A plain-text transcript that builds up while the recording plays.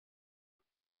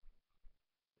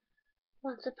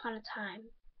Once upon a time,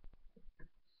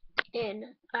 in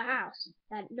a house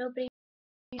that nobody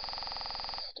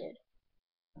existed,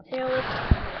 there was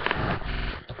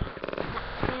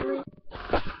a family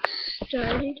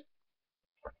started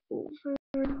over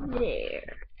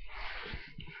there.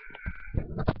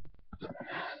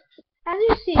 As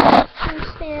you see,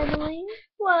 this family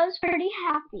was pretty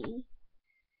happy,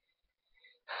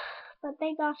 but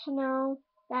they got to know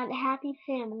that happy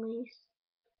families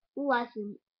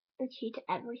wasn't the key to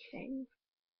everything.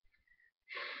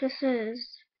 This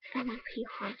is NLP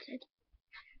Haunted.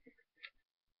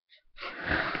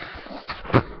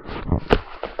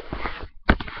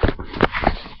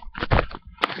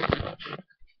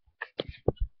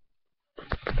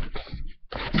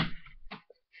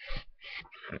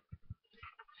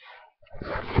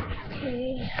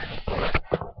 Okay.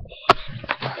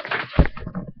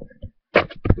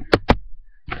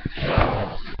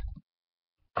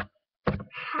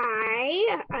 Hi,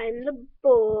 I'm the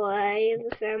boy in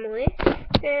the family,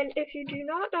 and if you do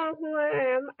not know who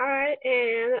I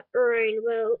am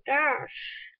Rainbow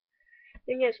Dash.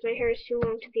 And yes, my hair is too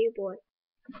long to be a boy.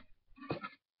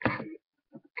 I'm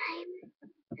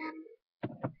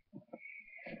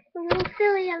the little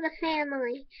silly of the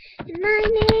family, and my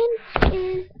name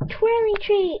is Twirly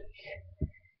Treats.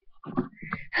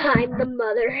 I'm the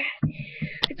mother.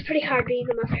 It's pretty hard being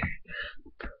a mother.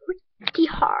 Pretty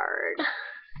hard.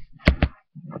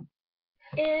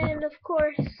 And of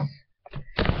course,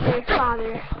 their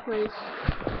father was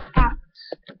out.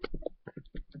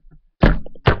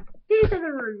 These are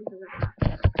the rooms of the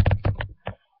house.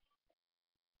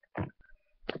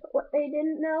 But what they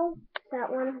didn't know is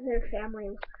that one of their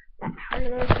family, that part of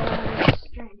their family was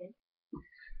stranded.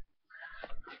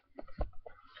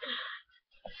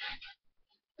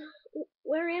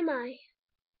 Where am I?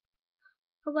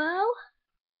 Hello?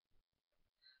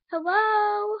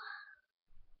 Hello?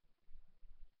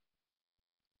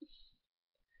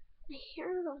 My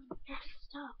hair is all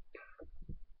messed up.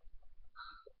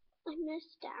 I miss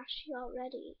Dashy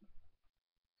already.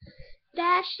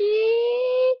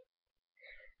 Dashy!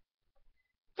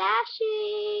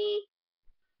 Dashy!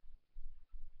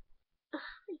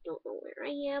 I don't know where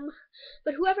I am,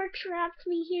 but whoever trapped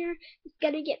me here is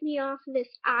gonna get me off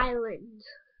this island.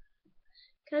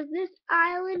 'Cause this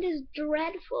island is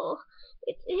dreadful.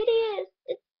 It's hideous.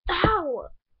 It's ow!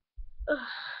 Ugh.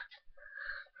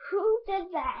 Who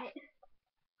did that?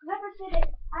 Whoever did it,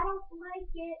 I don't like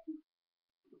it.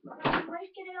 I don't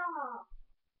like it at all.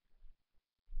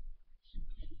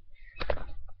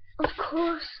 Of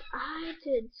course I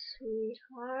did,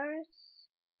 sweethearts.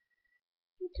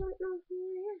 You don't know who I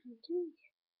am, do you?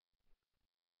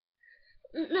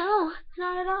 No,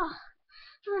 not at all.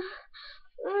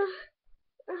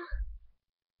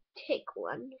 Take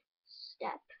one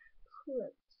step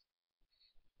closer.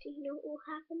 Do you know what will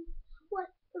happen? What?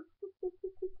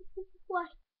 What?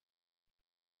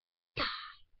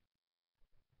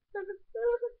 I'm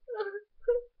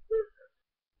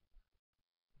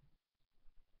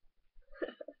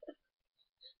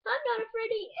not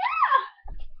afraid of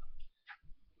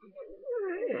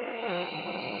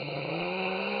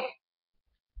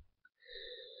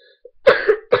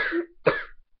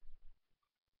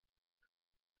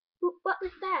What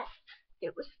was that?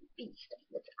 It was the beast of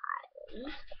this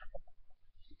island.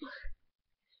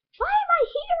 Why am I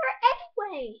here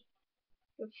anyway?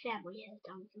 Your family has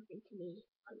done something to me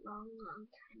a long, long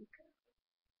time ago.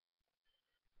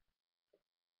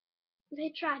 They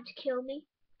tried to kill me,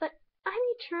 but I'm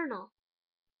eternal.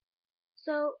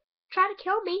 So try to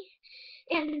kill me,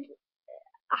 and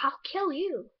I'll kill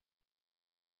you.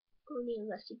 Only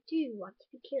unless you do want to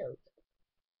be killed.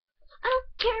 I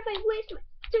don't care if I waste my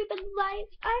stupid life.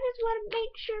 I just want to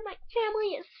make sure my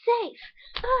family is safe.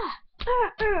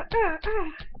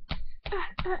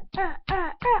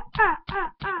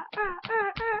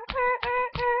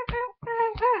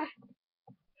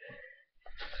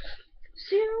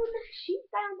 Soon she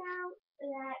found out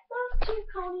that those two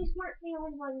ponies weren't the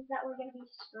only ones that were going to be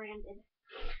stranded.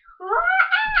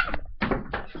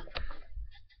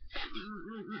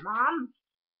 Mom,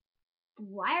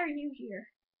 why are you here?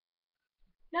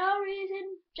 No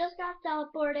reason, just got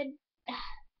teleported.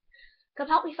 Come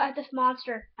help me fight this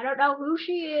monster. I don't know who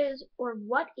she is or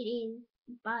what it is,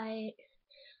 but I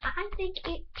think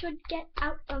it should get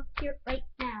out of here right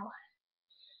now.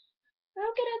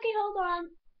 Okay, hold on.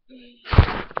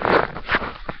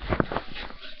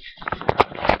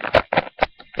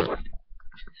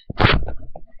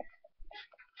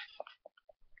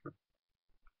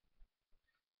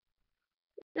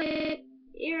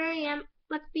 Here I am.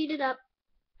 Let's beat it up.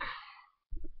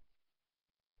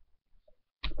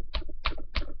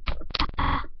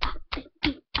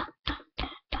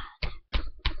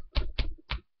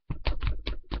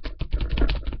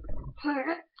 Ow,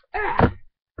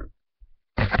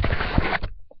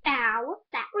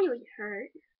 that really hurt.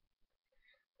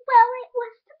 Well, it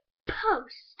was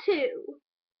supposed to.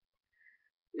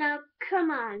 Now, come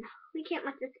on. We can't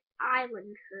let this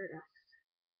island hurt us.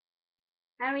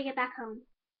 How do we get back home?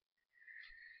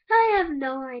 I have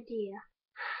no idea.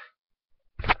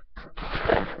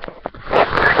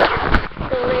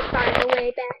 So let's find a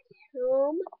way back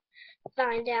home.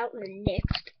 Find out in the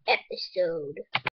next episode.